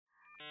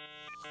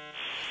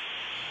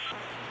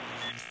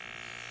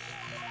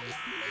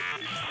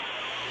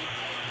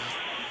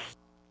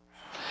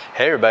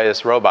Hey everybody,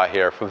 it's Robot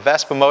here from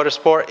Vespa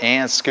Motorsport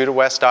and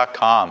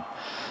ScooterWest.com.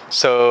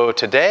 So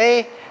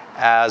today,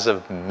 as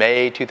of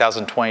May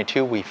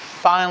 2022, we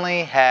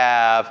finally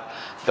have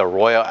the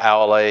Royal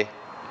Alloy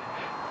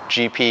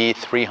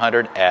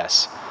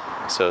GP300S.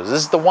 So this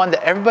is the one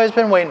that everybody's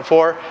been waiting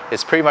for.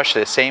 It's pretty much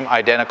the same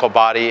identical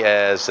body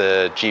as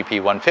the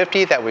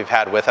GP150 that we've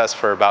had with us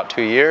for about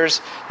 2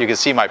 years. You can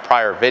see my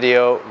prior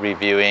video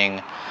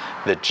reviewing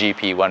the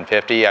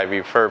GP150. I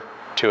refer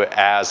to it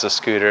as the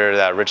scooter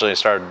that originally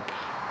started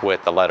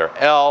with the letter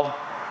L.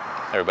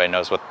 Everybody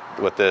knows what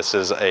this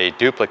is a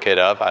duplicate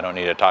of. I don't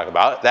need to talk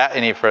about that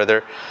any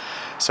further.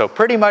 So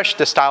pretty much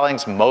the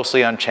styling's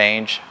mostly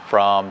unchanged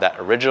from that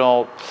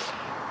original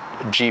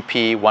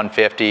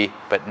GP150,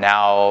 but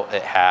now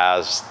it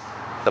has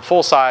the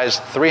full-size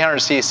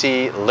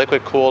 300cc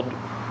liquid-cooled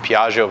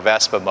Piaggio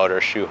Vespa motor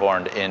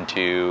shoehorned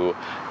into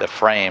the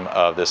frame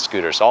of this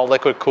scooter. It's all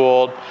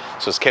liquid-cooled,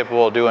 so it's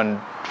capable of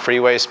doing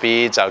freeway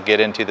speeds. I'll get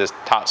into this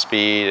top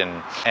speed,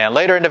 and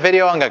later in the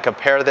video I'm going to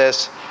compare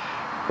this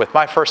with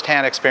my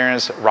first-hand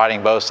experience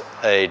riding both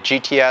a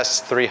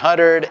GTS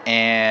 300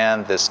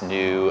 and this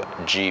new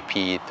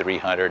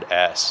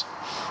GP300S.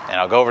 And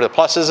I'll go over the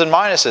pluses and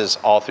minuses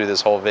all through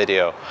this whole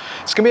video.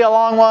 It's gonna be a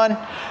long one.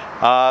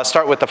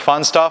 Start with the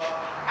fun stuff,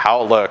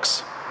 how it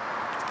looks.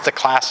 It's a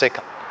classic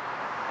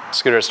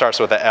scooter. It starts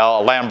with a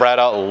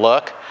Lambretta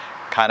look,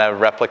 kind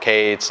of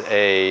replicates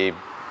a,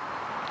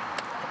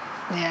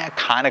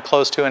 kind of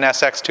close to an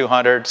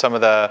SX200. Some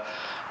of the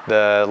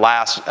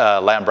last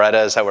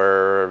Lambrettas that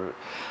were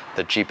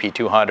the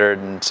GP200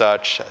 and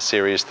such,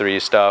 Series 3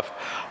 stuff.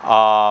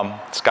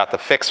 It's got the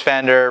fixed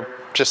fender,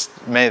 just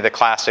many of the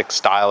classic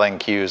styling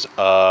cues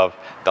of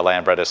the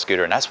Lambretta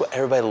scooter, and that's what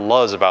everybody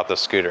loves about the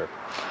scooter.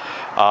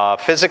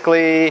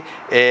 Physically,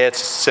 it's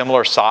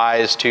similar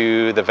size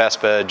to the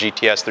Vespa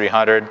GTS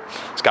 300.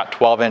 It's got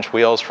 12-inch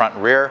wheels front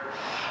and rear.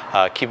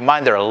 Keep in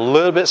mind they're a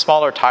little bit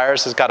smaller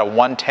tires. It's got a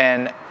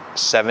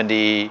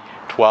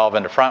 110/70/12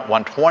 in the front,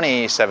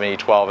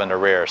 120/70/12 in the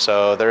rear.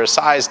 So they're a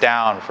size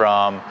down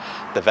from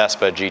the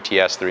Vespa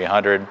GTS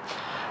 300.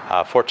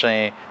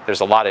 Fortunately,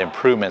 there's a lot of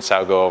improvements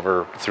I'll go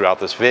over throughout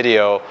this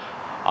video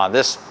on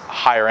this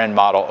higher end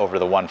model over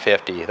the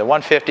 150. The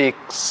 150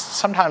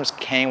 sometimes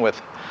came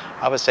with,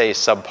 I would say,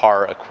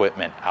 subpar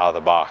equipment out of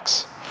the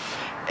box.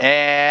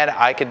 And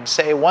I could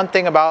say one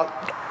thing about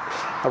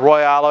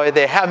Royal Alloy,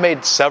 they have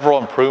made several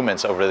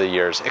improvements over the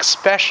years,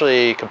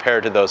 especially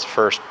compared to those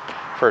first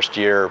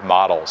year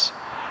models.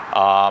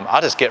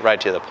 I'll just get right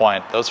to the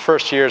point. Those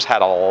first years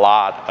had a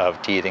lot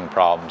of teething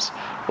problems.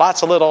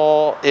 Lots of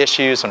little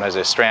issues. Sometimes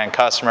they strand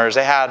customers.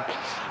 They had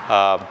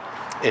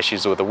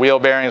issues with the wheel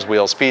bearings,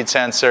 wheel speed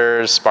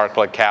sensors, spark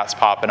plug caps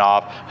popping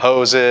off,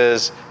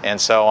 hoses, and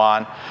so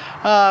on.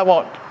 I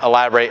won't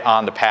elaborate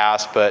on the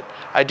past, but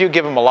I do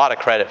give them a lot of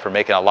credit for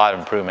making a lot of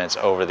improvements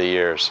over the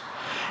years.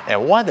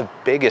 And one of the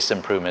biggest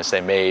improvements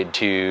they made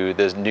to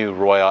this new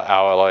Royal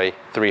Alloy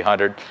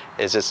 300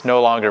 is it's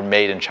no longer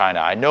made in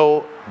China. I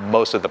know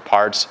most of the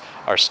parts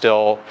are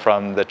still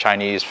from the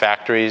Chinese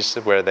factories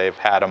where they've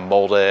had them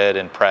molded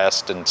and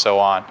pressed and so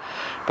on,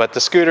 but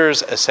the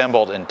scooter's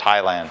assembled in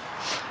Thailand.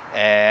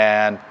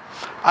 And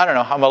I don't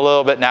know, I'm a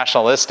little bit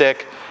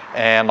nationalistic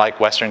and like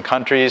Western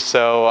countries,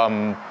 so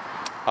I'm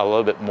a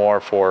little bit more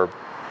for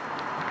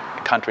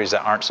countries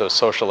that aren't so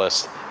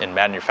socialist in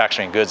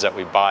manufacturing goods that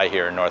we buy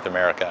here in North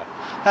America.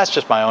 That's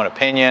just my own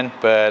opinion,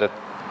 but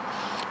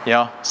you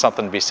know,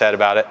 something to be said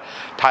about it.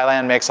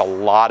 Thailand makes a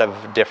lot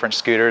of different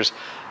scooters.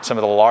 Some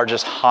of the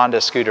largest Honda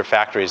scooter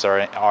factories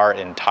are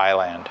in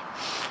Thailand.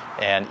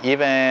 And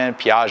even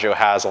Piaggio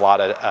has a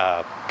lot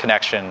of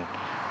connection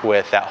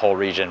with that whole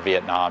region,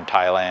 Vietnam,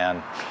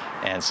 Thailand,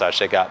 and such.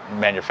 They got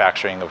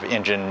manufacturing of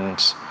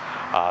engines.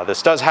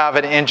 This does have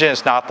an engine.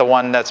 It's not the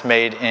one that's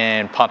made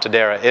in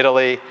Pontedera,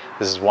 Italy.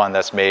 This is one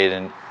that's made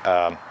in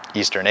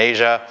Eastern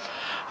Asia.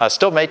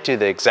 Still made to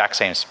the exact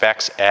same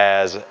specs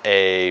as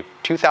a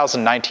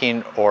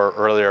 2019 or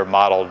earlier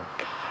model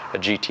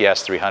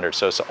GTS 300.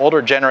 So it's an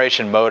older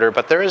generation motor,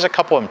 but there is a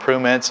couple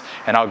improvements,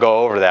 and I'll go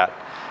over that,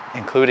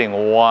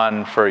 including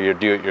one for your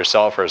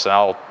do-it-yourselfers, and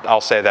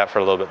I'll say that for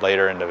a little bit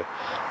later in the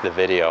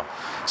video.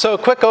 So a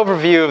quick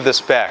overview of the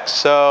specs.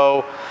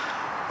 So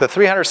the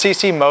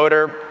 300cc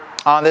motor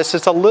on this,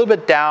 it's a little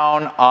bit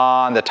down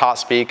on the top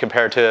speed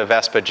compared to a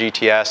Vespa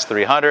GTS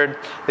 300.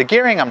 The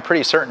gearing, I'm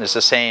pretty certain, is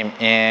the same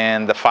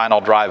in the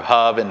final drive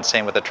hub, and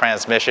same with the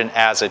transmission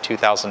as a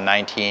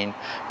 2019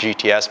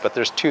 GTS, but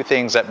there's two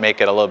things that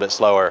make it a little bit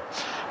slower.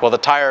 Well, the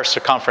tire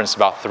circumference is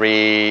about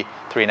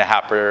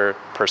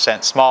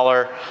 3.5%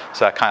 smaller,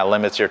 so that kind of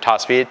limits your top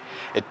speed.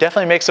 It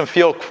definitely makes them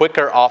feel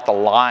quicker off the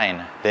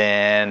line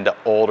than the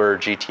older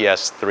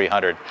GTS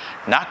 300.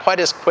 Not quite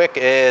as quick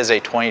as a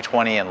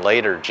 2020 and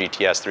later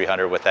GTS 300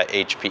 with that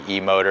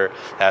HPE motor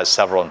that has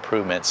several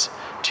improvements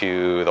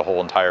to the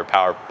whole entire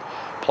power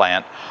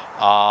plant.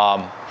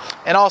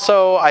 And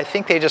also, I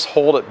think they just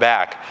hold it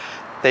back.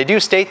 They do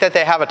state that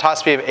they have a top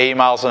speed of 80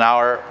 miles an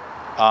hour.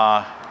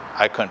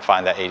 I couldn't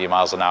find that 80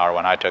 miles an hour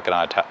when I took it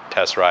on a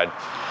test ride.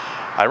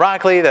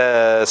 Ironically,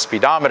 the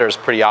speedometer is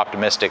pretty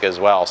optimistic as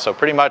well. So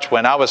pretty much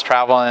when I was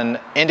traveling,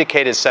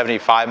 indicated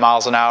 75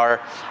 miles an hour,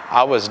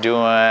 I was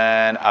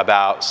doing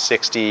about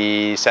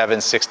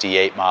 67,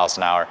 68 miles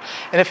an hour.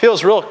 And it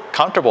feels real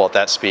comfortable at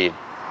that speed.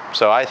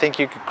 So I think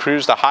you could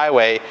cruise the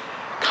highway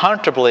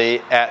comfortably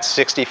at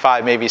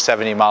 65, maybe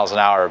 70 miles an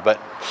hour. But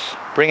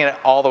bringing it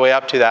all the way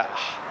up to that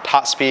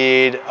top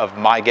speed of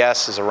my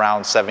guess is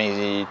around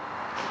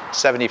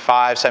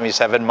 75,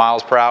 77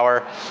 miles per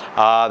hour.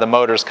 The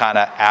motor's kind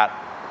of at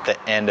the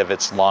end of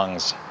its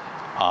lungs,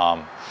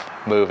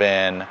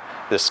 moving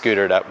this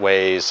scooter that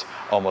weighs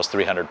almost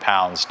 300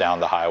 pounds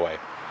down the highway.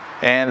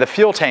 And the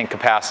fuel tank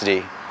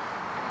capacity.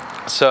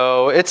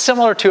 So it's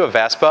similar to a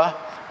Vespa.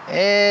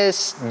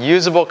 Its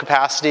usable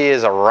capacity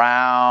is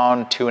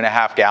around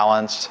 2.5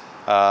 gallons,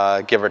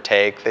 give or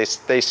take.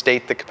 They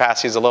state the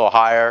capacity is a little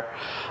higher.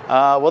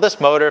 Well, this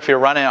motor, if you're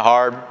running it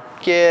hard,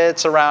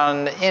 gets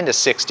around into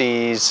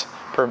 60s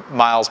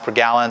miles per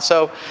gallon.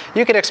 So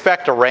you could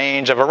expect a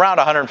range of around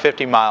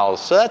 150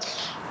 miles. So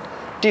that's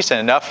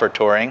decent enough for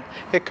touring.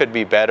 It could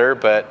be better,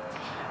 but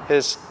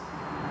it's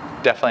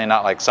definitely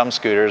not like some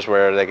scooters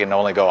where they can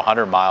only go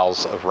 100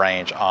 miles of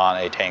range on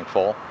a tank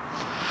full.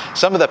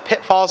 Some of the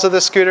pitfalls of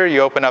this scooter, you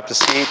open up the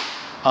seat.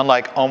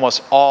 Unlike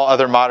almost all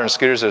other modern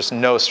scooters, there's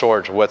no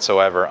storage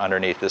whatsoever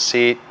underneath the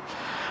seat.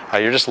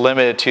 You're just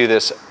limited to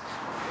this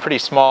pretty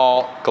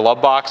small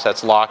glove box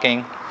that's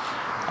locking.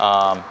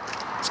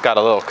 It's got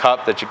a little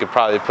cup that you could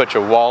probably put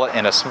your wallet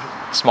and a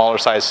smaller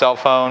size cell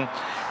phone,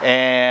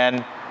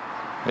 and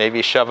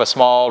maybe shove a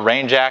small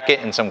rain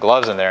jacket and some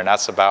gloves in there, and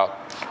that's about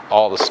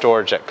all the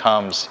storage that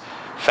comes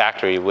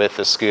factory with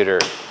the scooter.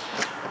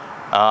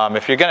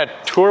 If you're gonna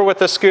tour with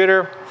the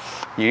scooter,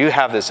 you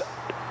have this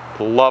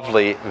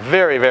lovely,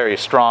 very, very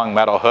strong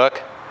metal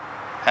hook.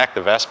 Heck,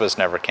 the Vespas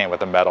never came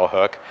with a metal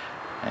hook,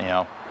 you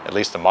know, at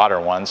least the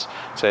modern ones.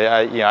 So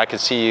I could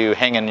see you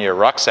hanging your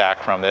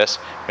rucksack from this,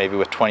 maybe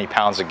with 20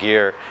 pounds of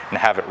gear, and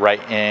have it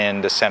right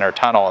in the center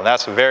tunnel. And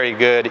that's very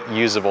good,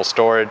 usable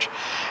storage.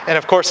 And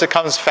of course, it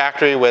comes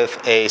factory with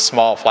a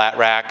small flat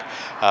rack.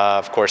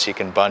 Of course, you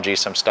can bungee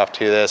some stuff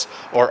to this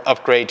or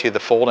upgrade to the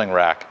folding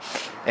rack.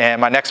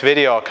 And my next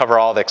video, I'll cover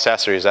all the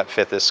accessories that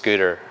fit this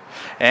scooter.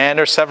 And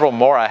there's several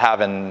more I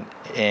have in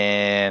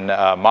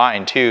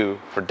mind too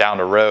for down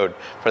the road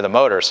for the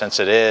motor, since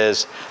it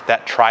is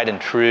that tried and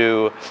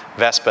true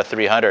Vespa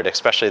 300,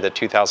 especially the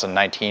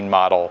 2019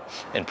 model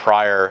and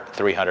prior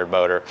 300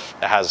 motor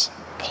that has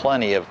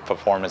plenty of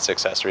performance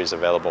accessories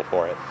available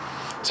for it.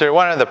 So you're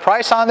wondering the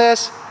price on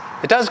this?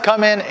 It does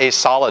come in a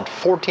solid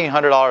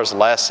 $1,400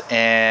 less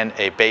in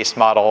a base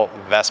model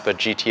Vespa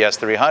GTS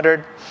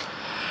 300.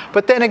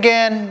 But then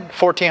again,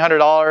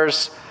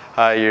 $1,400,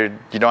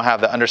 you don't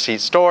have the underseat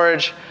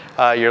storage.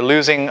 You're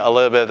losing a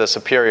little bit of the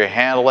superior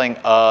handling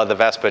of the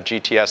Vespa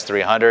GTS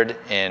 300,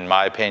 in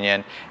my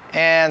opinion,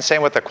 and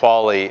same with the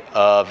quality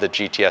of the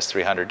GTS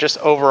 300. Just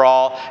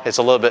overall, it's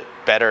a little bit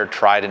better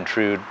tried and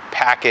true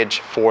package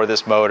for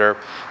this motor.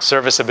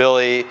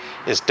 Serviceability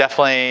is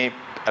definitely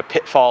a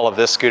pitfall of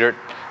this scooter.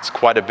 It's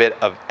quite a bit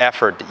of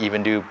effort to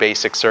even do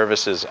basic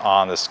services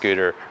on the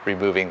scooter,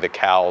 removing the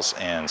cowls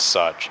and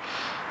such.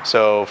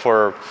 So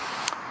for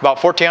about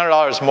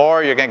 $1,400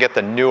 more, you're gonna get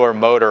the newer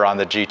motor on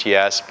the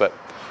GTS, but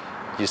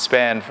you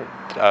spend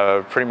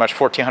pretty much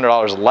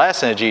 $1,400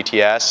 less in a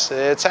GTS.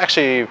 It's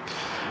actually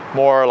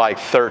more like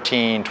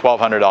 $1,300,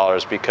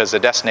 $1,200 because the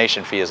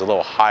destination fee is a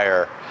little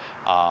higher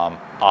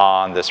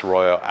on this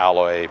Royal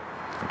Alloy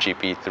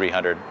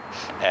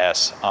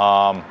GP300S.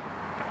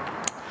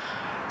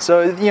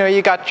 So, you know,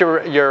 you got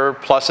your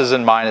pluses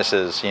and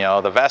minuses. You know,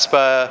 the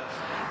Vespa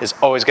is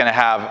always going to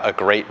have a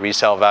great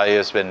resale value.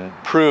 It's been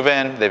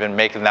proven. They've been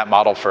making that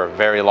model for a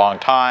very long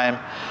time.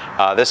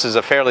 This is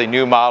a fairly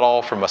new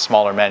model from a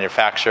smaller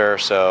manufacturer,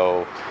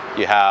 so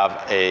you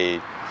have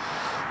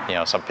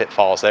some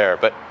pitfalls there.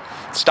 But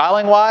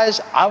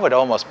styling-wise, I would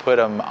almost put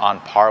them on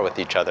par with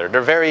each other.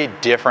 They're very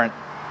different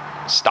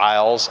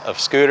styles of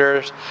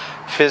scooters.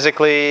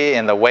 Physically,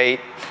 and the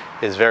weight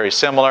is very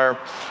similar.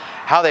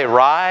 How they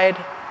ride,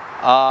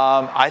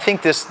 I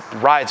think this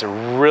rides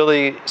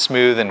really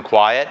smooth and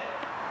quiet.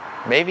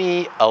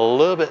 Maybe a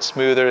little bit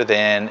smoother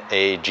than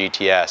a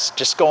GTS,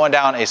 just going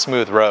down a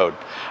smooth road.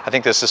 I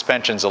think the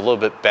suspension's a little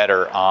bit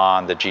better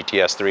on the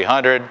GTS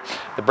 300.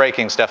 The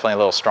braking's definitely a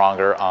little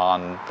stronger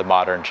on the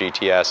modern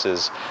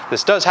GTSs.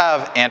 This does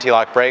have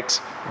anti-lock brakes,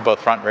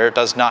 both front and rear. It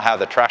does not have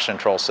the traction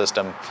control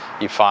system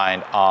you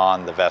find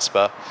on the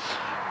Vespa.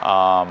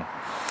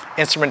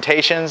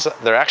 Instrumentations,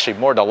 they're actually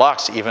more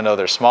deluxe even though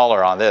they're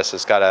smaller on this.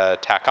 It's got a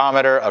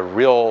tachometer, a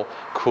real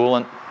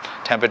coolant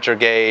temperature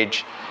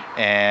gauge,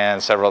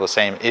 and several of the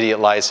same idiot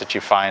lights that you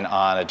find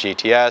on a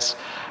GTS.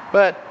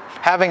 But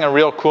having a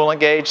real coolant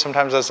gauge,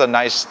 sometimes that's a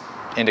nice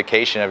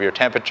indication of your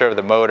temperature of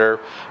the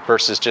motor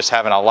versus just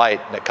having a light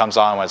that comes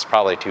on when it's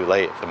probably too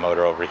late if the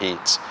motor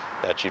overheats,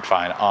 that you'd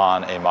find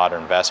on a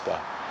modern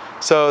Vespa.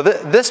 So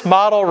this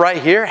model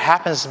right here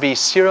happens to be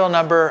serial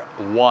number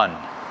 1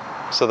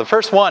 So the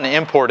first one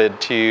imported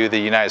to the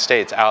United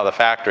States out of the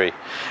factory.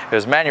 It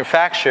was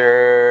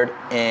manufactured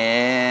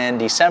in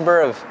December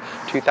of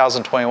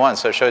 2021,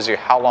 so it shows you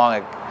how long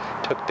it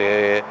took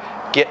to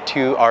get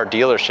to our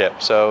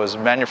dealership. So it was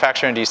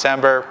manufactured in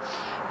December,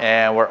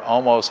 and we're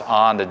almost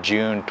on to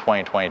June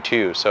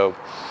 2022. So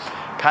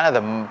kind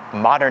of the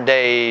modern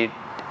day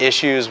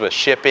issues with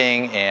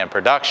shipping and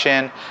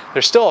production,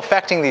 they're still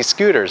affecting these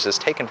scooters. It's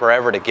taken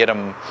forever to get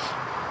them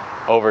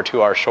over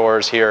to our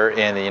shores here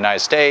in the United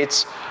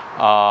States.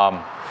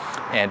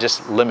 And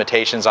just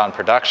limitations on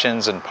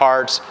productions and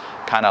parts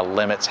kind of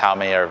limits how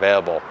many are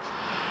available.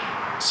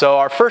 So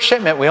our first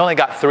shipment, we only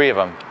got 3 of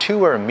them. 2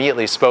 were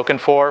immediately spoken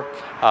for,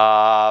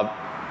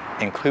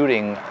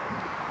 including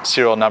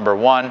serial number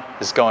 1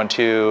 is going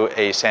to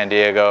a San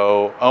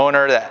Diego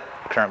owner that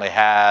currently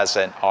has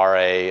an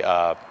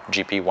RA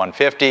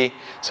GP150,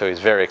 so he's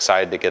very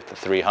excited to get the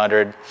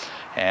 300,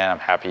 and I'm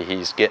happy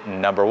he's getting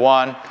number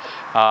 1.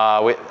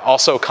 It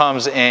also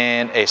comes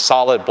in a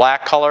solid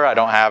black color. I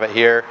don't have it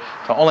here.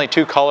 So only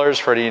 2 colors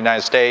for the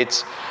United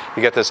States.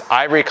 You get this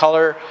ivory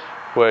color,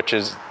 which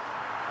is,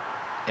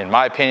 in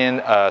my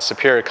opinion, a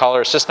superior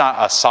color. It's just not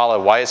a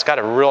solid white. It's got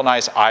a real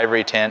nice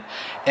ivory tint,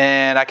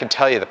 and I can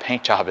tell you the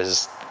paint job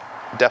is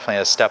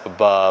definitely a step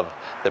above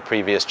the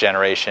previous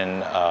generation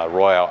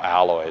Royal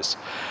alloys.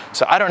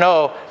 So I don't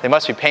know, they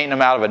must be painting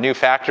them out of a new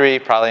factory,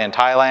 probably in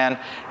Thailand.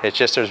 It's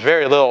just there's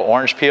very little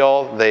orange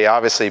peel. They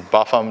obviously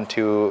buff them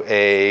to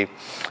a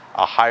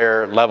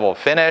higher level of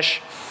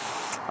finish.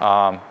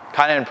 Kind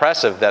of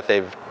impressive that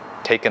they've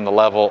taken the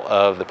level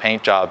of the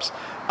paint jobs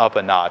up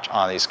a notch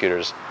on these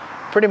scooters.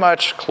 Pretty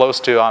much close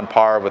to on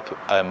par with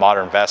a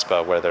modern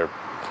Vespa, where they're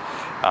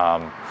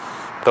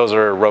those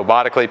are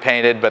robotically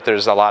painted, but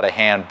there's a lot of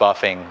hand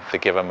buffing to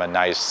give them a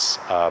nice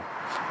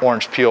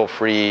orange peel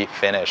free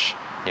finish,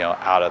 you know,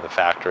 out of the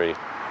factory.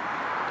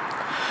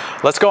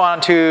 Let's go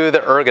on to the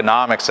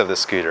ergonomics of the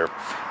scooter.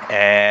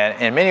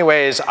 And in many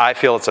ways, I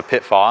feel it's a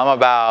pitfall. I'm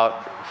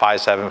about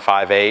 5'7",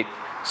 5'8".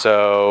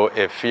 So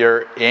if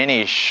you're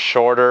any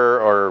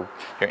shorter or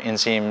your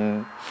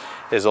inseam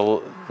is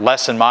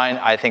less than mine,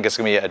 I think it's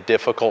gonna be a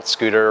difficult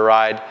scooter to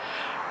ride.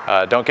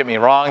 Don't get me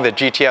wrong, the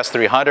GTS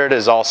 300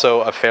 is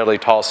also a fairly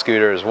tall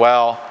scooter as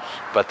well,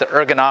 but the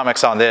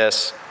ergonomics on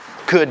this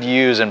could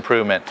use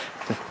improvement.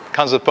 It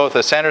comes with both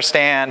a center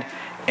stand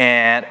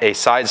and a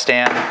side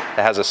stand that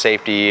has a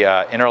safety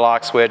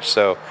interlock switch,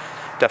 so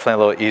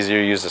definitely a little easier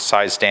to use the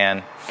side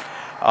stand.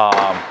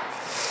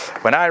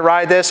 When I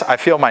ride this, I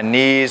feel my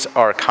knees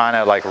are kind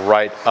of like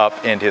right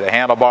up into the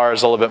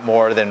handlebars a little bit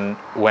more than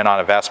when on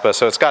a Vespa,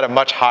 so it's got a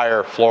much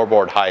higher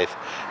floorboard height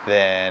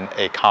than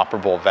a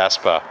comparable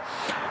Vespa.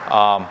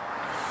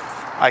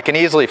 I can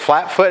easily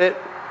flat foot it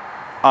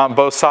on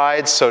both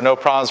sides, so no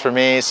problems for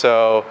me.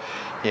 So,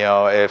 you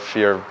know, if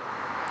you're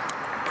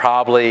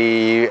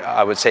probably,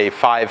 I would say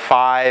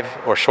 5'5"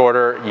 or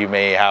shorter, you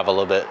may have a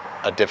little bit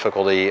of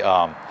difficulty,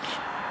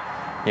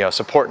 you know,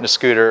 supporting the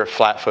scooter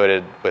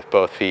flat-footed with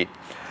both feet.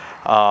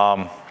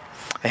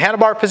 The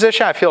handlebar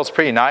position, I feel is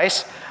pretty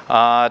nice.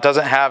 It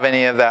doesn't have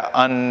any of that,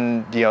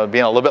 you know,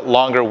 being a little bit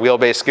longer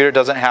wheelbase scooter,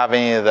 doesn't have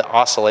any of the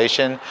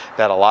oscillation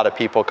that a lot of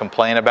people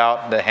complain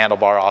about, the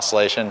handlebar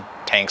oscillation,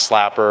 tank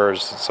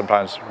slappers,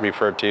 sometimes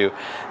referred to,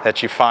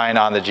 that you find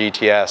on the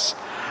GTS.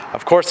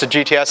 Of course, the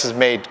GTS has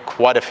made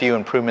quite a few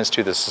improvements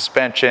to the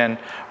suspension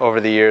over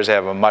the years. They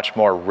have a much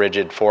more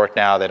rigid fork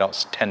now. They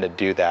don't tend to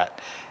do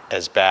that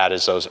as bad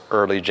as those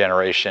early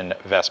generation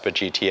Vespa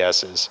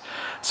GTSs.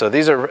 So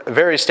these are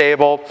very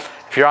stable.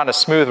 If you're on a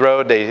smooth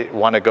road, they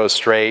want to go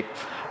straight.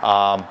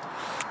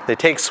 They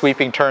take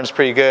sweeping turns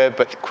pretty good,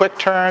 but quick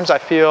turns, I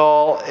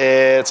feel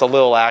it's a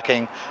little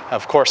lacking.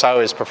 Of course, I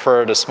always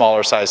prefer the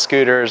smaller size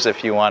scooters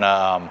if you want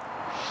to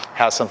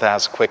have something that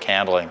has quick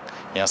handling.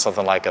 You know,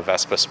 something like a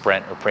Vespa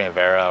Sprint or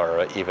Primavera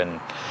or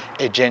even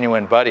a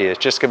genuine Buddy. It's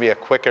just gonna be a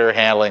quicker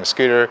handling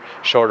scooter,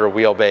 shorter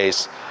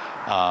wheelbase.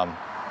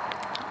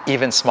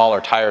 Even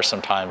smaller tires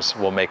sometimes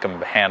will make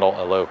them handle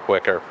a little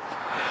quicker.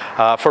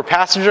 For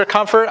passenger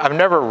comfort, I've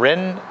never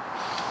ridden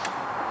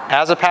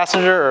as a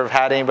passenger or have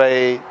had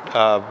anybody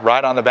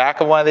ride on the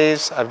back of one of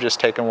these. I've just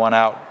taken one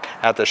out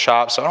at the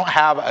shop, so I don't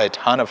have a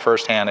ton of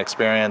first-hand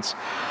experience.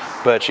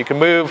 But you can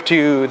move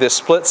to the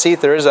split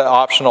seat. There is an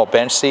optional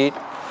bench seat.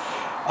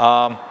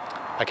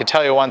 I can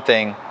tell you one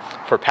thing,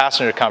 for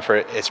passenger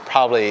comfort, it's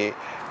probably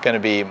going to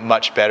be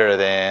much better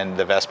than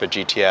the Vespa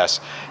GTS.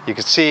 You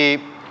can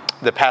see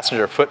the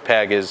passenger foot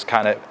peg is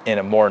kind of in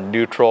a more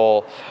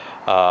neutral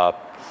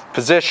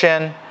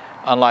position,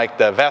 unlike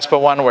the Vespa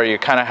one where you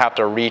kind of have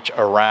to reach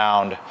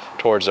around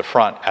towards the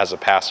front as a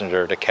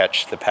passenger to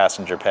catch the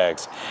passenger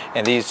pegs.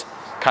 And these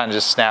kind of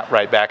just snap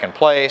right back in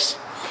place.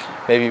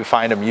 Maybe you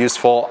find them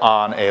useful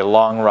on a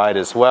long ride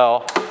as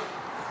well,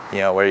 you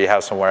know, where you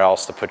have somewhere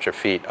else to put your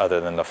feet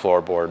other than the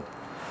floorboard.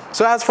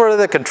 So as for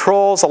the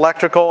controls,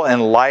 electrical,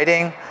 and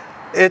lighting,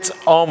 it's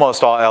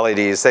almost all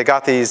LEDs. They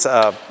got these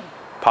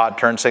pod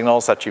turn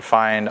signals that you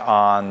find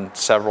on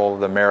several of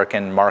the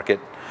American market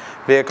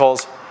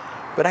vehicles,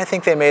 but I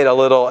think they made a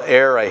little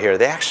error right here.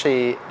 They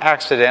actually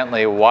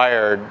accidentally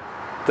wired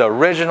the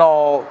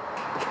original,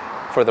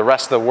 for the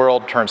rest of the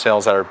world, turn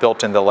signals that are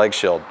built into the leg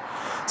shield.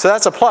 So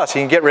that's a plus.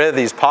 You can get rid of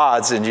these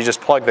pods and you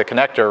just plug the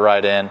connector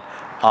right in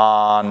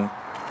on,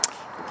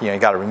 you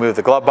got to remove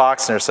the glove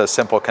box, and there's a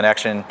simple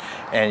connection,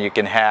 and you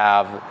can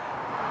have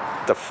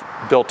the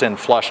built-in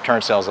flush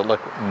turn signals that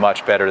look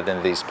much better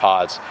than these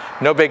pods.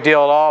 No big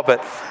deal at all,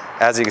 but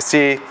as you can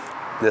see,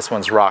 this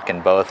one's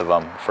rocking both of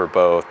them for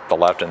both the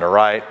left and the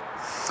right.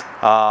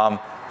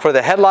 For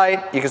the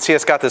headlight, you can see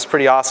it's got this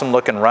pretty awesome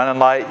looking running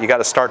light. You got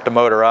to start the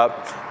motor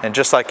up, and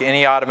just like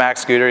any automatic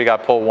scooter, you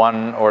got to pull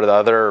one or the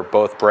other or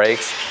both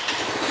brakes,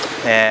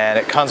 and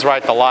it comes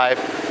right to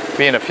life.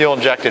 Being a fuel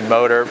injected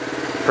motor,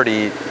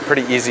 pretty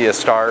easy to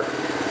start.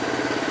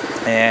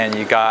 And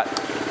you got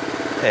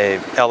a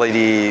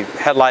LED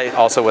headlight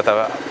also with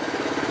a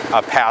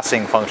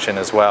passing function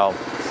as well.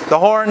 The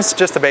horns,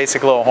 just a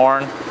basic little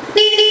horn. You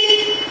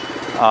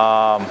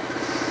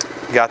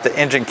got the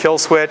engine kill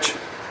switch,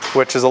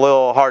 which is a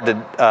little hard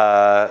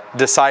to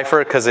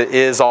decipher because it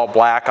is all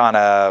black on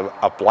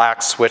a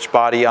black switch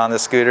body on the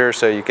scooter,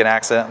 so you can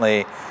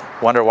accidentally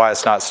wonder why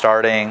it's not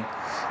starting.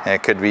 And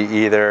it could be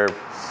either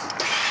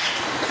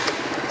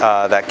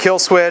that kill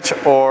switch,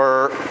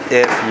 or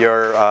if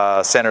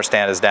your center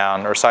stand is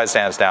down or side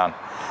stand is down.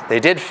 They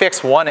did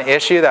fix one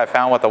issue that I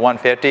found with the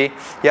 150.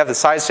 You have the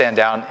side stand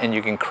down and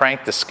you can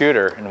crank the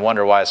scooter and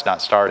wonder why it's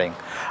not starting.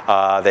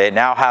 They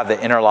now have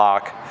the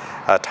interlock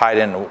tied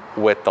in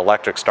with the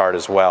electric start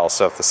as well.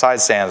 So if the side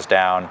stand's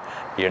down,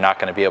 you're not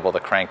going to be able to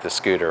crank the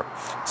scooter.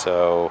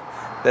 So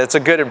it's a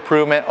good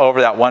improvement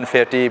over that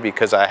 150,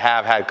 because I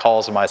have had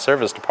calls in my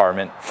service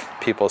department.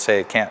 People say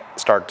it can't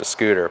start the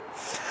scooter.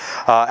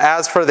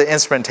 As for the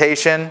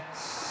instrumentation,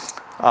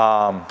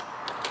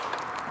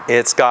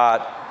 it's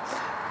got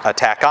a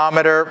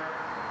tachometer,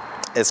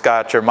 it's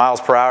got your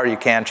miles per hour, you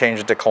can change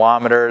it to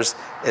kilometers.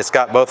 It's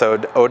got both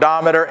an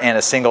odometer and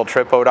a single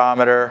trip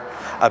odometer,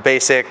 a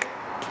basic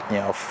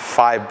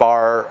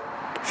 5-bar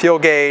fuel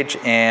gauge,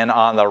 and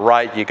on the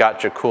right you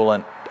got your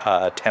coolant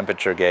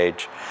temperature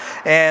gauge,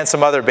 and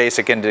some other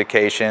basic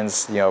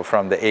indications,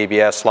 from the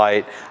ABS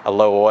light, a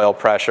low oil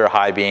pressure,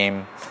 high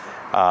beam,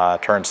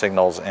 turn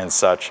signals and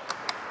such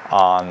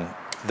on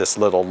this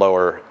little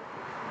lower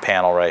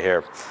panel right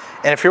here.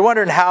 And if you're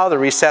wondering how to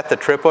reset the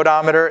trip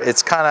odometer,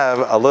 it's kind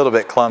of a little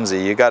bit clumsy.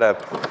 You got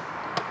to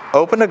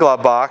open the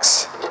glove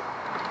box,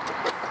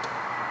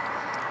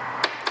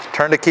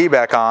 turn the key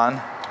back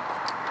on,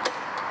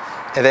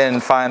 and then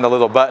find the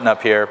little button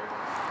up here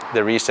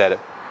to reset it.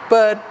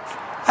 But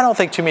I don't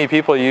think too many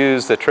people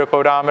use the trip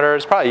odometer.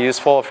 It's probably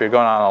useful if you're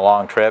going on a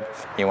long trip.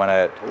 You want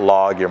to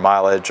log your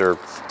mileage, or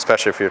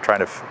especially if you're trying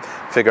to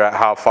figure out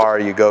how far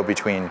you go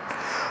between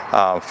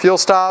fuel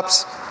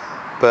stops.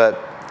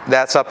 But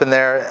that's up in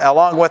there.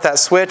 Along with that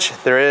switch,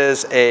 there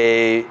is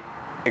a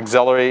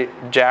auxiliary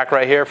jack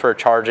right here for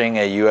charging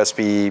a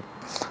USB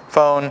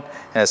phone.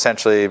 And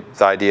essentially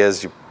the idea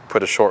is you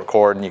put a short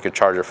cord and you can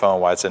charge your phone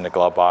while it's in the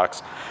glove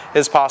box.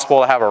 It's possible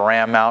to have a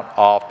RAM mount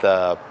off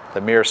the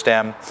mirror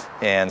stem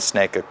and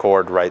snake a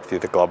cord right through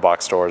the glove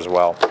box door as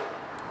well.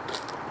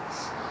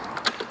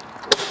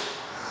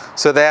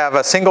 So they have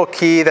a single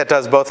key that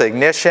does both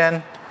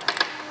ignition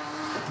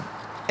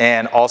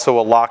and also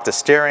will lock the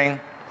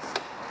steering.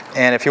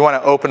 And if you want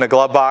to open the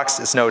glove box,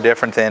 it's no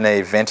different than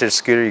a vintage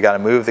scooter. You got to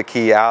move the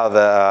key out of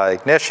the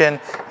ignition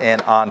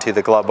and onto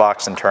the glove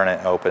box and turn it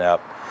and open it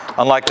up.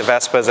 Unlike the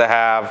Vespas that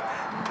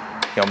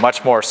have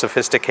much more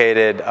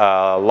sophisticated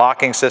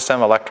locking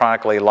system,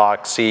 electronically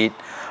locked seat,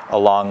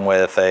 along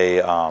with a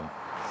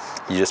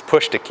you just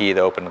push the key to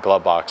open the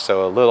glove box.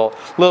 So a little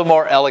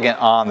more elegant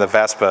on the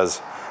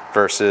Vespas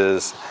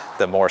versus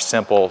the more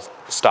simple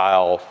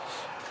style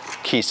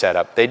key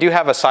setup. They do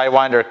have a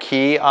Sidewinder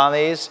key on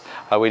these.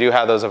 We do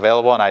have those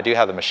available, and I do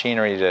have the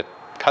machinery to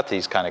cut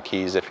these kind of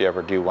keys if you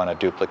ever do want a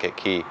duplicate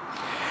key.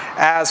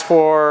 As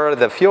for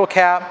the fuel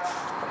cap,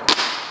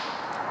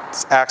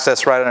 it's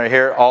accessed right under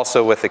here,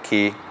 also with the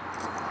key,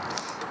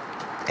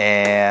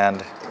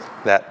 and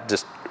that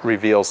just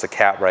reveals the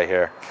cap right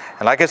here.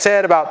 And like I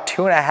said, about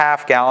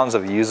 2.5 gallons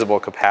of usable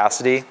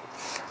capacity.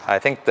 I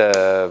think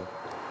the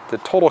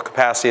total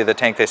capacity of the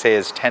tank, they say,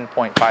 is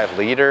 10.5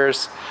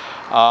 liters.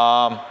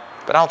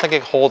 But I don't think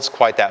it holds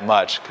quite that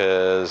much,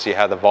 because you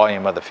have the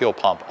volume of the fuel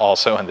pump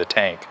also in the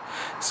tank.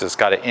 So it's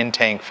got an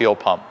in-tank fuel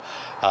pump,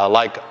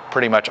 like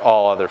pretty much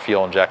all other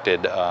fuel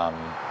injected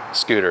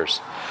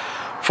scooters.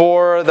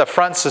 For the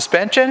front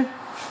suspension,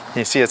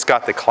 you see it's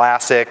got the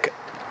classic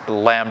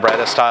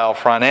Lambretta style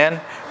front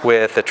end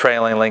with the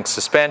trailing link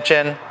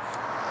suspension.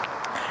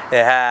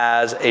 It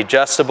has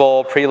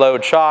adjustable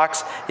preload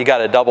shocks. You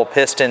got a double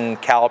piston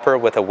caliper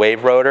with a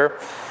wave rotor.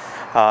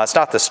 It's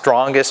not the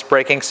strongest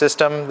braking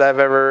system that I've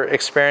ever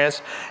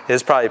experienced. It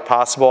is probably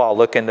possible. I'll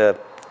look into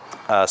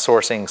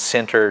sourcing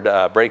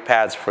sintered brake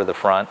pads for the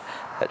front.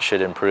 That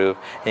should improve.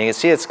 And you can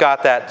see it's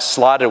got that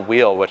slotted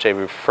wheel, which they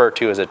refer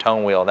to as a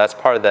tone wheel. That's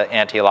part of the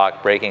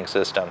anti-lock braking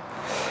system.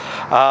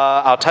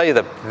 I'll tell you,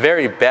 the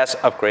very best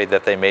upgrade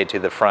that they made to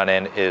the front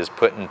end is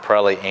putting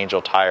Pirelli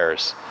Angel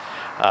tires.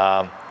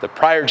 The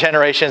prior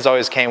generations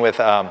always came with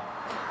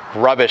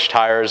rubbish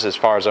tires as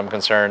far as I'm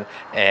concerned,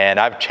 and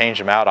I've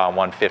changed them out on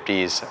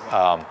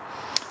 150s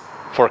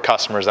for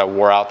customers that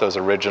wore out those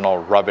original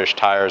rubbish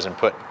tires and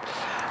put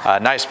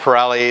nice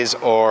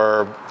Pirellis,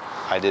 or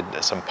I did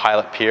some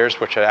Pilot Piers,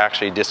 which I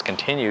actually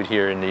discontinued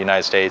here in the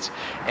United States,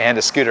 and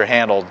the scooter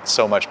handled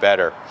so much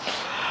better.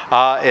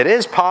 It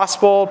is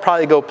possible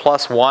probably go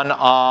 +1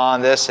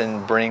 on this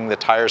and bring the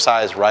tire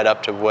size right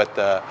up to what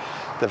the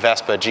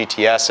Vespa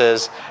GTS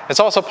is. It's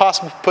also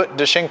possible to put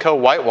Dushinko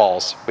white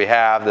walls. We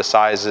have the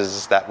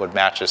sizes that would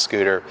match a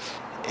scooter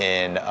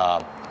in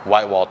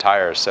white wall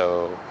tires.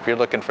 So if you're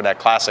looking for that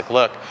classic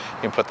look,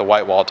 you can put the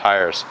white wall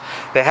tires.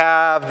 They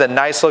have the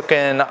nice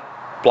looking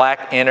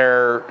black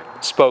inner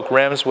spoke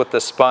rims with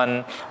the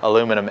spun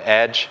aluminum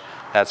edge.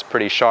 That's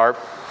pretty sharp.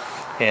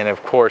 And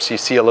of course you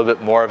see a little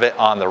bit more of it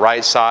on the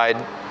right side.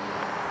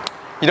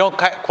 You don't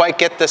quite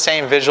get the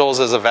same visuals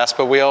as a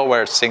Vespa wheel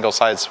where it's single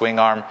side swing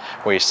arm,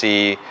 where you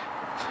see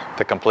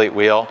the complete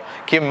wheel.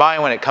 Keep in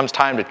mind when it comes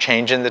time to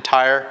changing the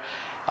tire,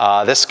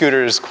 this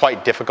scooter is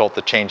quite difficult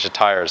to change the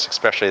tires,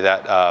 especially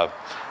that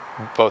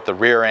both the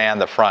rear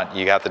and the front.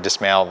 You have to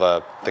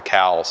dismantle the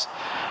cowls.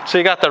 So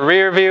you got the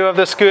rear view of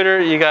the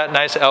scooter, you got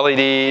nice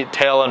LED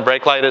tail and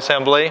brake light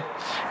assembly,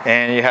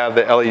 and you have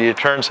the LED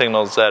turn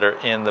signals that are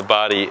in the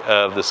body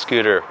of the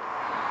scooter.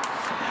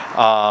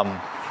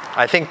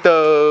 I think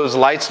those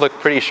lights look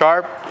pretty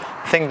sharp.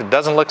 The thing that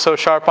doesn't look so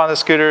sharp on the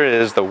scooter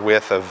is the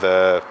width of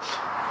the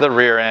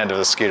rear end of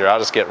the scooter. I'll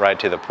just get right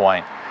to the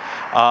point.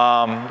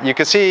 You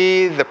can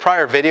see the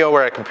prior video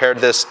where I compared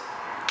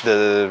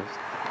the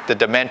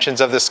dimensions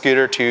of the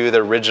scooter to the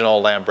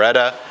original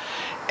Lambretta,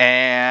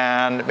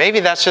 and maybe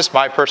that's just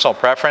my personal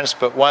preference,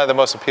 but one of the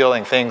most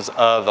appealing things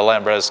of the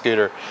Lambretta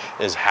scooter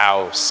is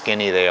how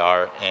skinny they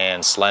are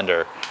and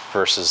slender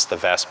versus the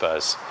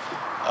Vespas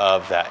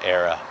of that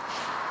era.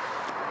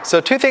 So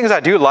two things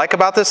I do like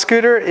about this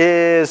scooter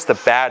is the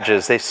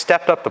badges. They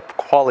stepped up the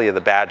quality of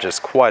the badges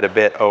quite a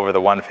bit over the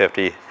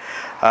 150.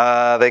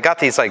 They got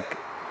these like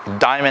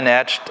diamond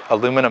etched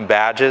aluminum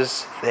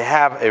badges. They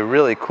have a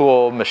really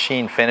cool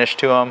machine finish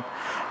to them.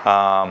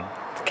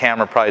 The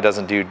camera probably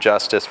doesn't do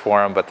justice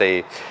for them, but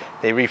they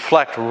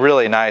reflect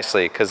really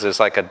nicely because there's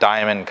like a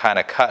diamond kind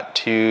of cut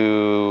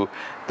to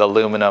the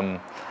aluminum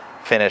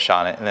finish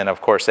on it. And then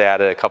of course they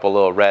added a couple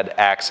little red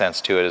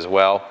accents to it as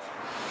well.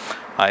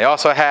 I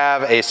also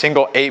have a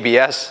single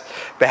ABS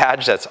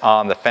badge that's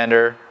on the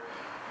fender.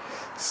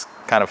 It's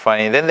kind of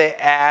funny. Then they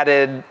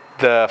added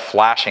the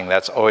flashing.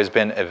 That's always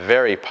been a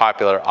very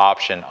popular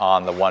option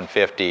on the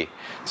 150.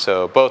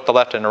 So both the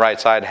left and the right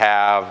side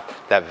have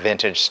that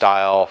vintage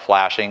style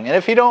flashing. And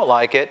if you don't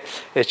like it,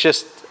 it's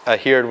just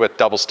adhered with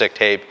double stick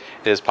tape.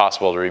 It is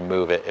possible to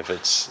remove it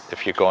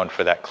if you're going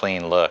for that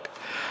clean look.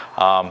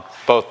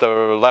 Both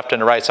the left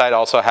and the right side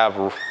also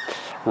have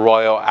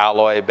Royal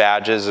alloy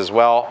badges as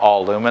well,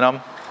 all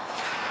aluminum.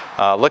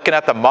 Looking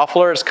at the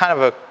muffler, it's kind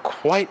of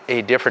quite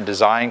a different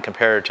design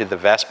compared to the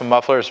Vespa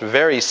muffler. It's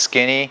very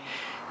skinny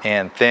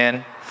and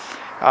thin.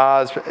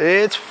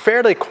 It's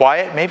fairly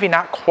quiet, maybe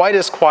not quite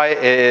as quiet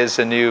as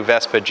the new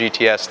Vespa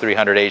GTS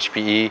 300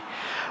 HPE,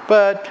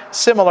 but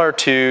similar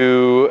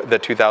to the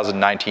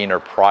 2019 or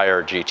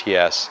prior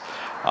GTS.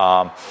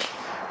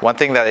 One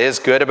thing that is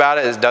good about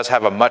it is it does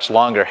have a much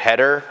longer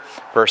header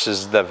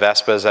versus the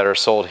Vespas that are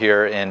sold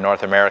here in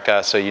North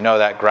America. So you know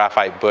that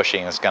graphite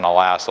bushing is going to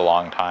last a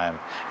long time.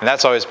 And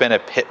that's always been a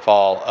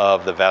pitfall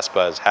of the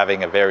Vespas,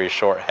 having a very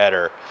short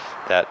header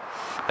that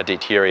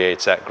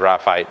deteriorates that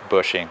graphite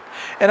bushing.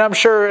 And I'm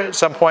sure at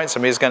some point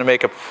somebody's going to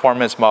make a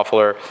performance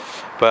muffler,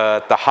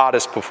 but the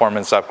hottest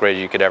performance upgrade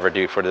you could ever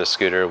do for this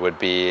scooter would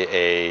be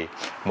a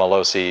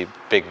Malossi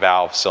big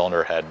valve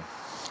cylinder head.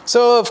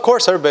 So of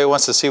course everybody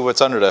wants to see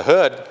what's under the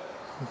hood.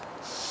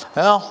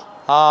 Well,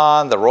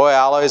 on the Royal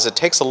alloys, it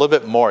takes a little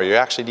bit more. You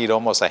actually need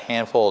almost a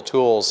handful of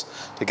tools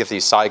to get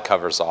these side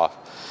covers off.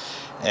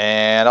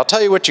 And I'll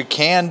tell you what you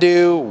can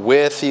do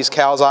with these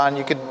cowls on.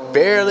 You could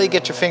barely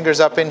get your fingers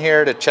up in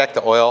here to check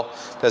the oil.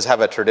 It does have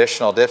a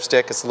traditional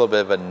dipstick. It's a little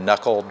bit of a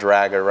knuckle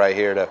dragger right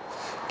here to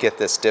get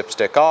this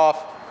dipstick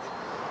off.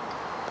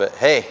 But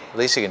hey, at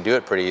least you can do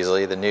it pretty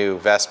easily. The new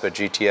Vespa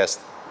GTS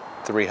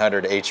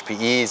 300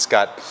 HPE's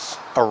got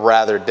a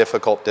rather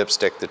difficult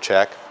dipstick to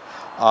check.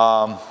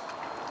 But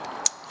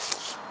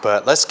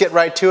let's get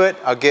right to it.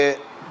 I'll get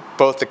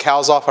both the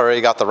cowls off. I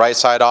already got the right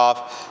side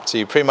off. So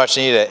you pretty much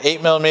need an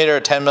 8mm,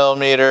 a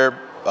 10mm,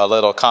 a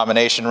little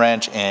combination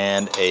wrench,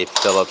 and a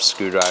Phillips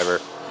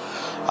screwdriver.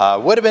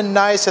 Would have been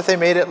nice if they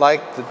made it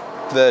like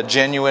the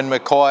genuine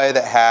McCoy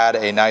that had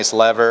a nice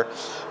lever.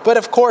 But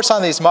of course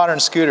on these modern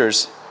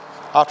scooters,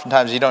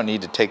 oftentimes you don't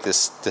need to take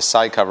this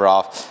side cover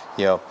off,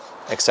 you know,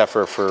 except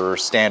for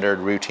standard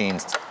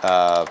routine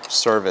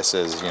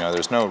services. You know,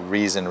 there's no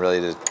reason really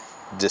to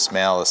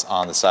dismantle this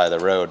on the side of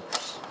the road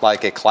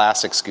like a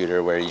classic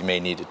scooter where you may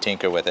need to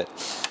tinker with it.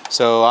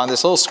 So on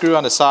this little screw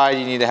on the side,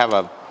 you need to have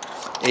a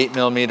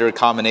 8mm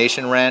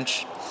combination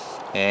wrench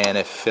and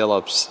a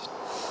Phillips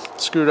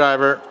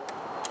screwdriver,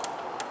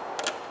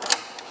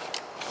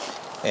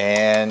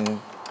 and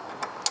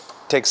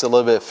takes a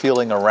little bit of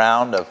feeling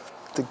around to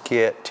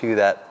get to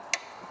that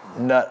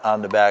nut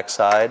on the back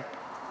side.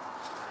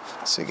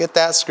 So you get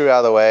that screw out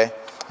of the way.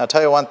 I'll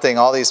tell you one thing,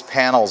 all these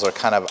panels are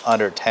kind of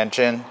under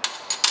tension.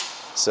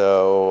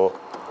 So,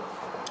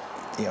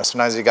 you know,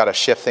 sometimes you got to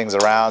shift things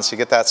around. So you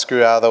get that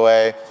screw out of the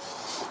way.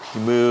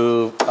 You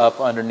move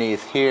up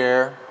underneath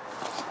here,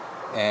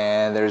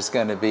 and there's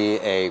going to be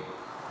a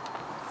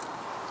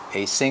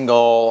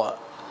single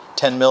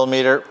 10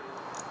 millimeter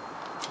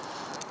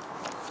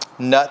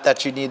nut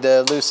that you need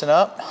to loosen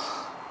up.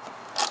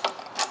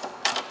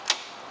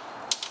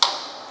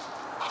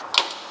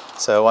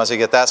 So once you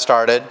get that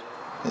started,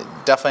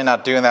 definitely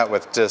not doing that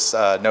with just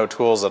no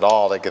tools at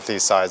all to get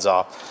these sides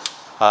off.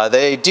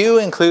 They do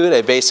include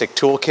a basic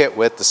toolkit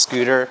with the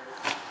scooter,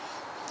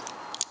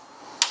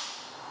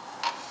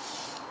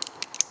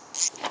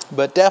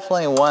 but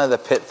definitely one of the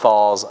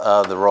pitfalls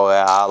of the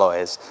Royal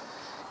Alloys.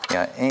 You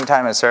know,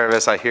 anytime in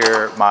service I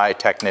hear my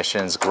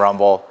technicians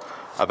grumble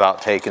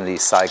about taking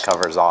these side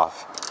covers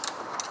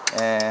off.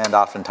 And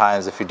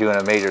oftentimes if you're doing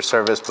a major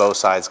service, both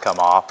sides come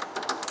off.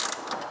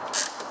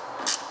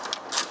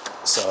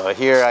 So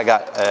here I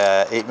got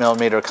a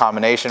 8mm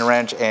combination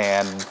wrench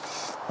and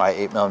my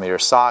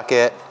 8mm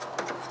socket.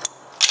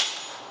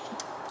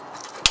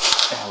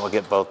 And we'll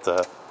get both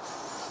the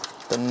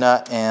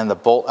nut and the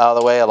bolt out of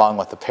the way along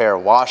with the pair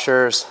of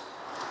washers.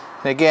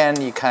 And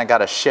again, you kind of got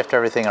to shift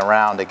everything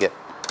around to get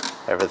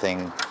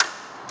everything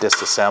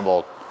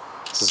disassembled.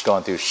 This is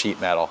going through sheet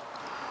metal.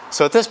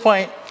 So at this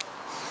point,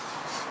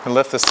 you can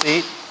lift the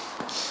seat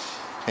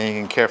and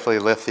you can carefully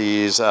lift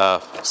these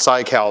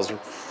side cowls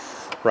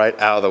right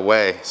out of the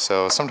way.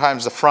 So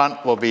sometimes the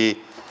front will be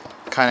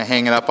kind of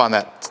hanging up on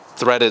that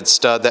threaded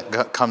stud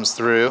that comes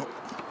through.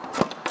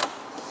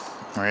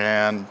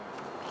 And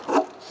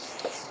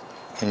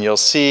you'll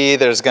see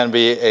there's going to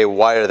be a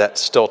wire that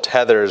still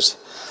tethers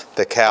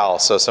the cowl.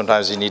 So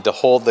sometimes you need to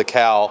hold the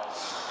cowl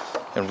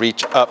and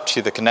reach up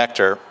to the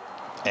connector,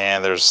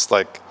 and there's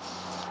like,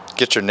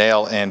 get your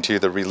nail into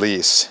the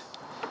release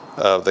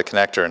of the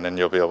connector, and then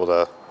you'll be able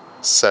to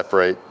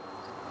separate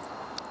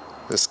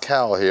this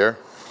cowl here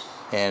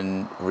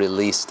and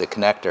release the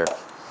connector.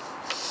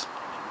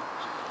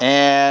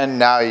 And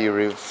now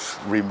you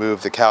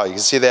remove the cowl. You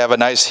can see they have a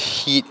nice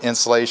heat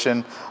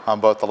insulation on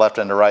both the left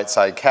and the right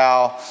side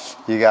cowl.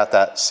 You got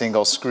that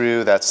single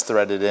screw that's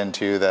threaded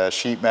into the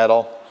sheet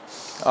metal.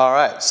 All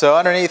right, so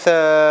underneath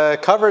the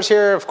covers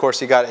here, of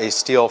course, you got a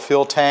steel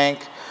fuel tank.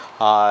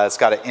 It's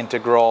got an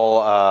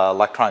integral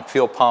electronic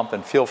fuel pump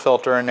and fuel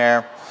filter in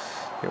there.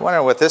 You're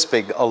wondering what this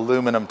big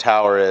aluminum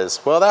tower is.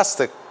 Well, that's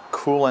the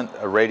coolant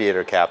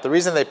radiator cap. The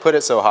reason they put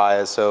it so high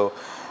is so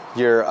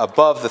you're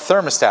above the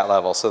thermostat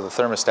level. So the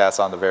thermostat's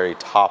on the very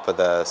top of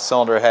the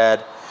cylinder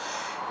head.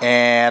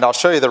 And I'll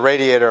show you the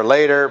radiator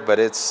later, but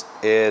it's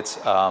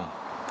kind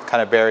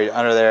of buried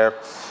under there.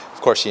 Of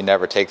course, you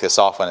never take this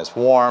off when it's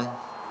warm.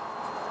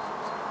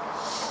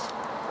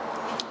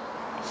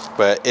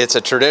 But it's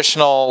a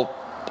traditional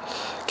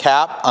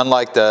cap,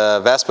 unlike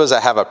the Vespas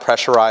that have a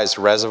pressurized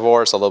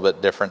reservoir. It's a little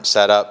bit different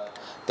setup.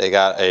 They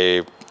got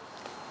a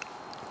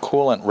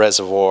coolant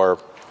reservoir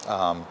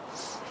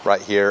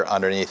right here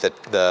underneath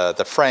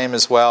the frame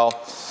as well.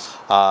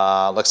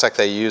 Looks like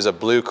they use a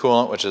blue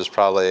coolant, which is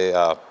probably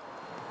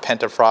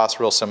Pentafrost,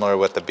 real similar to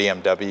what the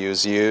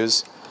BMWs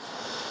use.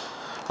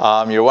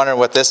 You're wondering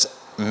what this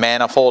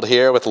manifold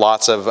here with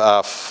lots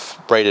of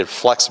braided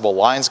flexible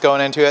lines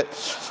going into it.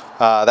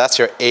 That's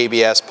your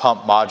ABS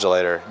pump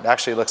modulator. It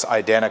actually looks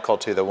identical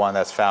to the one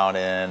that's found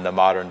in the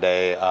modern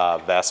day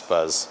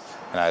Vespas,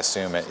 and I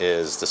assume it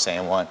is the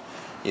same one,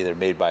 either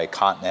made by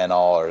Continental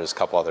or there's a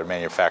couple other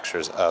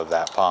manufacturers of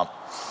that pump.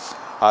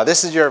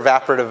 This is your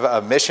evaporative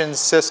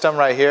emissions system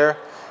right here,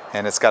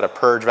 and it's got a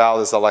purge valve.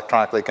 This is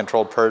electronically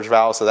controlled purge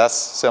valve, so that's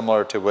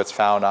similar to what's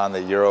found on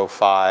the Euro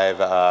 5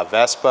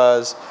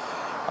 Vespas.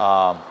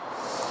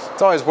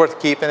 It's always worth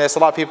keeping this. A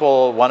lot of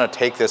people want to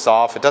take this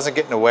off. It doesn't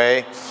get in the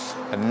way.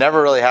 It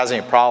never really has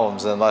any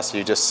problems unless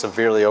you just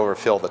severely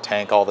overfill the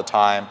tank all the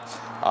time.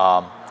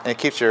 And it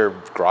keeps your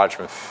garage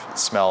from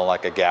smelling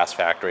like a gas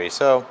factory.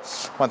 So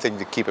one thing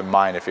to keep in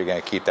mind if you're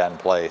going to keep that in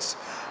place.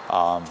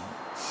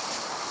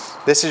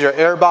 This is your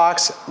air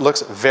box.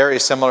 Looks very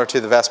similar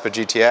to the Vespa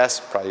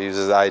GTS. Probably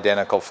uses the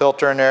identical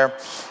filter in there.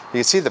 You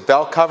can see the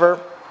belt cover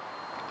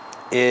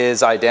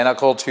is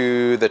identical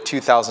to the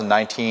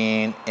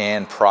 2019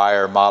 and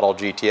prior model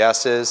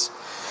GTSs.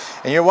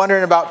 And you're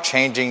wondering about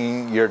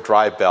changing your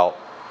drive belt.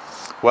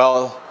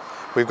 Well,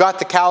 we've got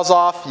the cowls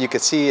off. You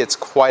can see it's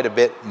quite a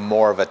bit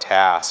more of a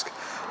task.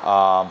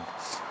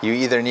 You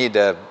either need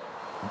to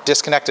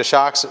disconnect the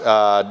shocks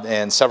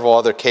and several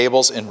other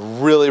cables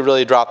and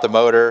really drop the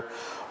motor,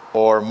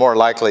 or more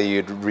likely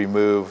you'd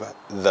remove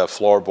the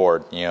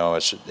floorboard, you know,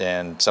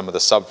 and some of the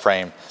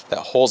subframe that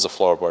holds the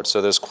floorboard.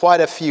 So there's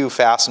quite a few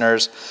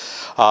fasteners.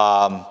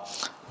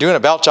 Doing a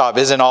belt job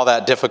isn't all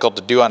that difficult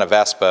to do on a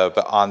Vespa,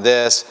 but on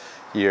this,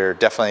 you're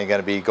definitely going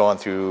to be going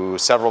through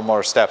several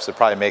more steps to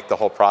probably make the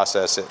whole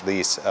process at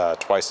least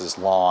twice as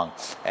long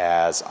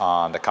as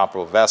on the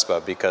comparable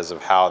Vespa because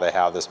of how they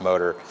have this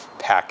motor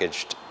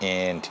packaged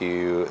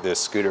into this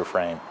scooter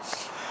frame.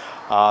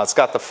 It's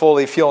got the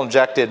fully fuel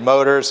injected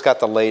motor. It's got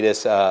the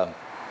latest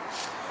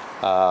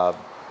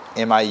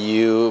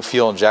MIU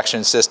fuel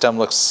injection system.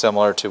 Looks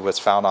similar to what's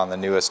found on the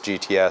newest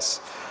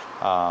GTS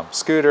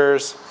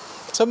scooters.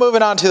 So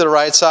moving on to the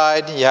right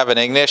side, you have an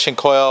ignition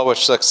coil,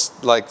 which looks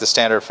like the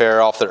standard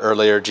fare off the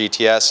earlier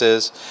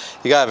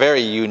GTSs. You got a very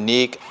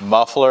unique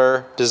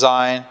muffler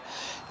design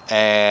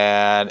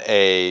and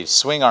a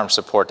swing arm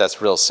support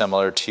that's real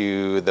similar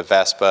to the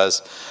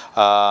Vespas.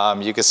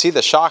 You can see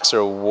the shocks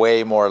are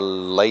way more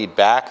laid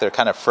back. They're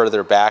kind of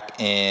further back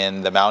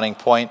in the mounting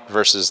point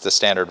versus the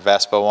standard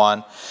Vespa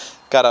one.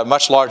 Got a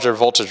much larger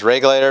voltage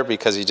regulator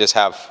because you just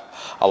have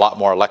a lot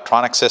more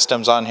electronic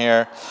systems on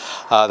here.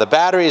 The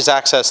battery is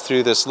accessed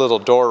through this little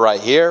door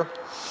right here.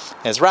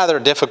 And it's rather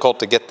difficult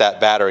to get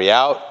that battery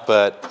out,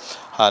 but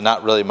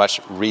not really much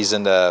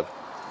reason to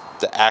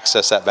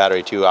access that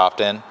battery too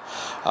often.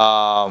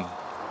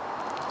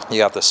 You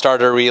got the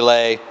starter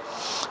relay,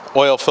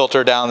 oil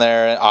filter down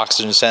there,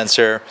 oxygen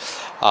sensor.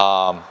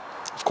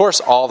 Of course,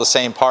 all the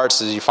same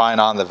parts as you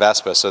find on the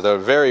Vespa, so they're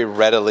very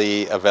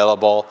readily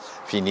available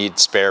if you need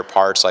spare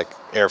parts like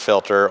air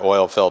filter,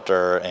 oil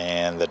filter,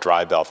 and the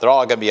dry belt. They're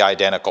all going to be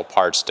identical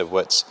parts to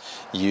what's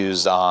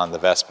used on the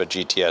Vespa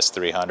GTS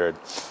 300.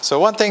 So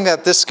one thing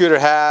that this scooter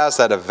has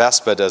that a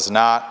Vespa does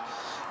not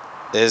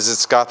is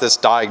it's got this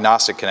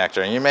diagnostic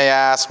connector. And you may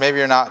ask, maybe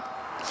you're not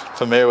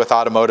familiar with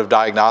automotive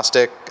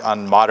diagnostic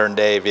on modern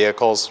day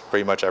vehicles,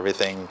 pretty much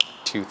everything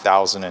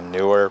 2000 and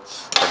newer, or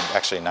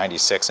actually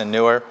 96 and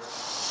newer,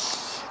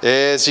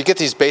 is you get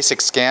these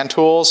basic scan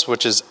tools,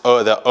 which is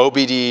the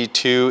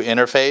OBD2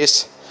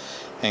 interface.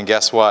 And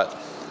guess what?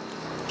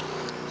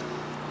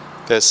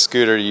 This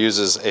scooter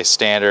uses a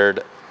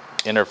standard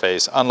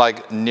interface,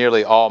 unlike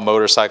nearly all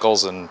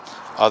motorcycles and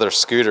other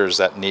scooters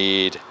that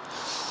need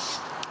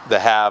to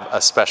have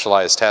a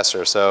specialized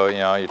tester. So, you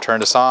know, you turn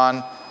this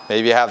on,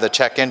 maybe you have the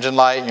check engine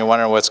light and you're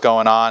wondering what's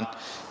going on.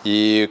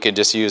 You can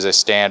just use a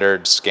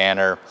standard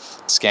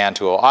scan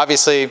tool.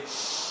 Obviously,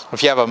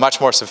 if you have a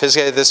much more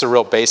sophisticated, this is a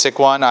real basic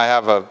one. I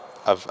have a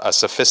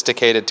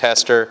sophisticated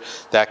tester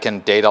that can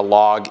data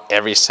log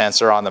every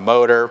sensor on the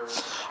motor.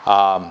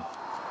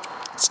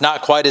 It's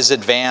not quite as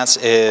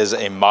advanced as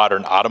a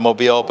modern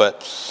automobile,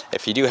 but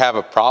if you do have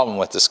a problem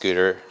with the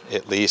scooter,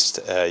 at least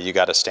you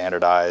got a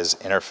standardized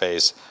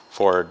interface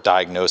for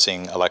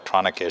diagnosing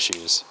electronic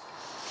issues.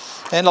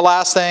 And the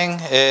last thing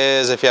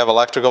is if you have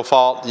electrical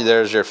fault,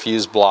 there's your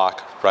fuse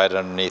block right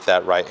underneath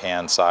that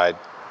right-hand side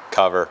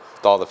cover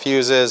with all the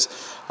fuses.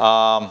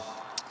 I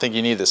think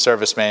you need the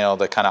service manual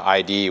to kind of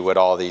ID what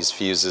all these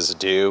fuses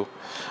do,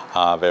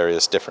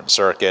 various different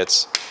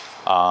circuits.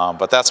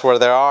 But that's where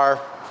they are.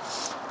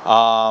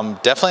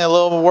 Definitely a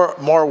little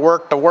more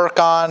work to work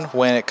on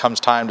when it comes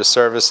time to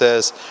service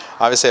this.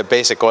 Obviously a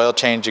basic oil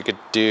change you could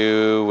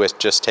do with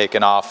just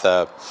taking off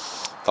the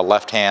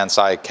left-hand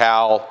side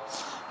cowl.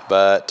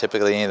 But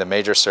typically any of the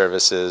major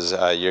services,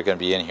 you're going to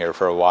be in here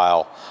for a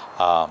while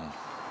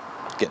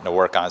getting to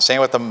work on. Same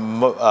with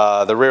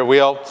the rear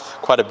wheel,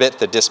 quite a bit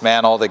to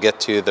dismantle to get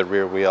to the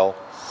rear wheel.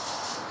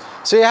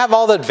 So you have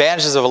all the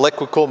advantages of a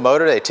liquid-cooled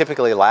motor. They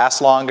typically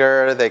last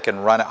longer. They can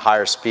run at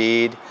higher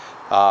speed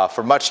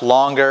for much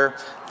longer.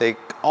 They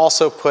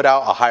also put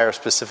out a higher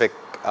specific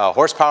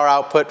horsepower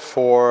output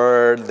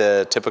for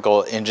the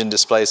typical engine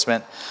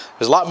displacement.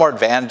 There's a lot more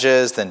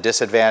advantages than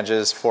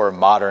disadvantages for a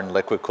modern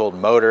liquid-cooled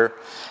motor.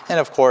 And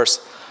of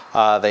course,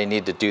 they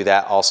need to do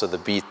that also to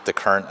beat the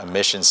current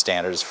emission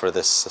standards for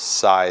this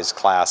size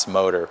class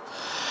motor.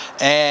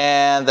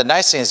 And the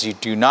nice thing is you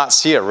do not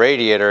see a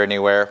radiator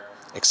anywhere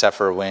except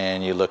for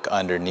when you look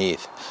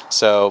underneath.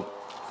 So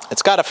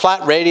it's got a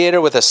flat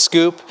radiator with a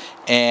scoop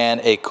and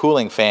a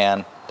cooling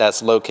fan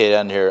that's located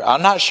under here.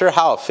 I'm not sure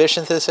how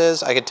efficient this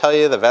is. I can tell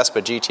you the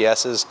Vespa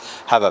GTSs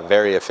have a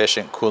very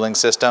efficient cooling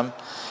system,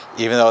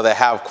 even though they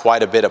have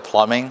quite a bit of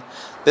plumbing.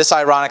 This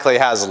ironically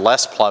has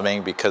less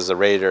plumbing because the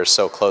radiator is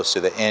so close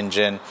to the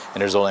engine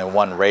and there's only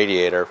one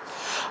radiator.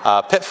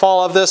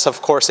 Pitfall of this,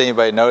 of course,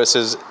 anybody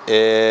notices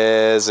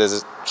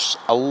is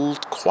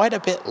quite a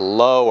bit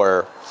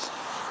lower.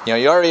 You know,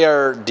 you already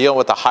are dealing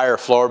with a higher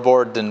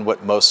floorboard than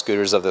what most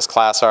scooters of this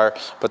class are,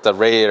 but the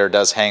radiator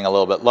does hang a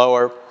little bit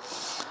lower.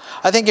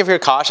 I think if you're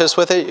cautious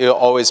with it, you'll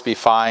always be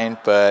fine,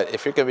 but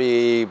if you're going to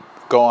be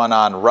going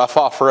on rough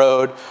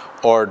off-road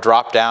or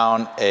drop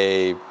down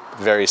a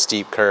very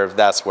steep curve,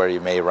 that's where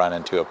you may run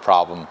into a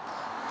problem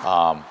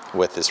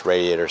with this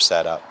radiator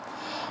setup.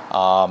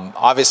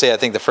 Obviously, I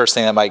think the first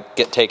thing that might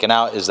get taken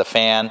out is the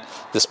fan.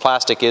 This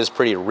plastic is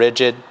pretty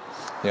rigid.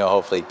 You know,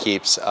 hopefully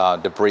keeps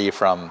debris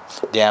from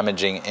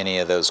damaging any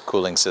of those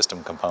cooling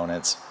system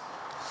components.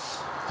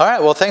 All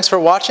right, well, thanks for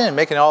watching and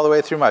making it all the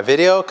way through my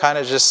video. Kind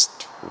of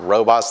just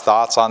robot's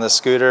thoughts on the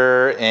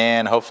scooter,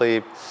 and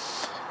hopefully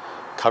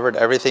covered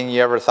everything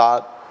you ever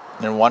thought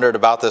and wondered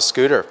about this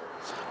scooter.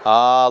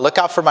 Look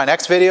out for my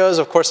next videos.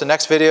 Of course, the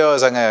next video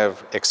is I'm going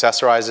to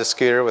accessorize this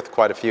scooter with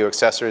quite a few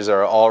accessories that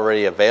are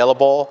already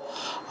available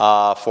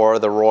for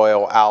the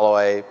Royal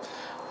Alloy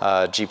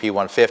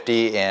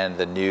GP150 and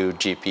the new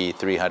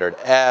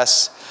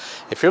GP300S.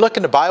 If you're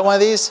looking to buy one of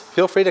these,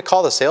 feel free to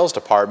call the sales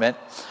department.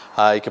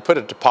 You can put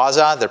a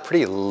deposit on. They're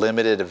pretty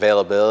limited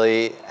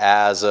availability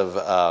as of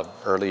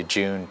early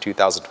June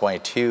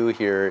 2022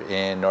 here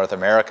in North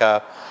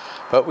America.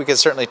 But we can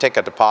certainly take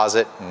a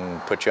deposit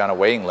and put you on a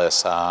waiting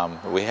list.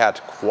 We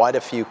had quite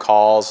a few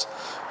calls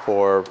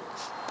for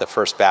the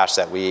first batch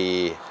that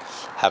we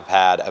have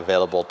had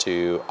available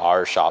to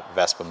our shop,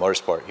 Vespa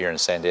Motorsport, here in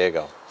San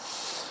Diego.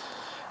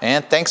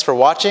 And thanks for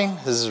watching.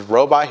 This is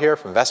Robot here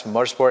from Vespa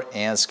Motorsport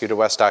and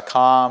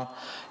ScooterWest.com.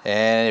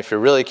 And if you're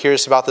really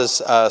curious about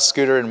this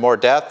scooter in more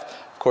depth,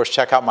 of course,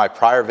 check out my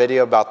prior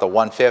video about the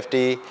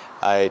 150.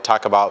 I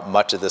talk about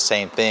much of the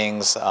same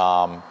things.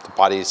 The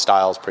body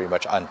style is pretty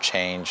much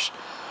unchanged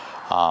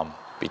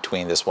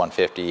between this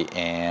 150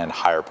 and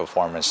higher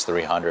performance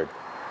 300.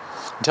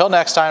 Until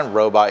next time,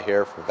 Robot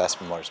here for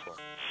Vespa Motorsport.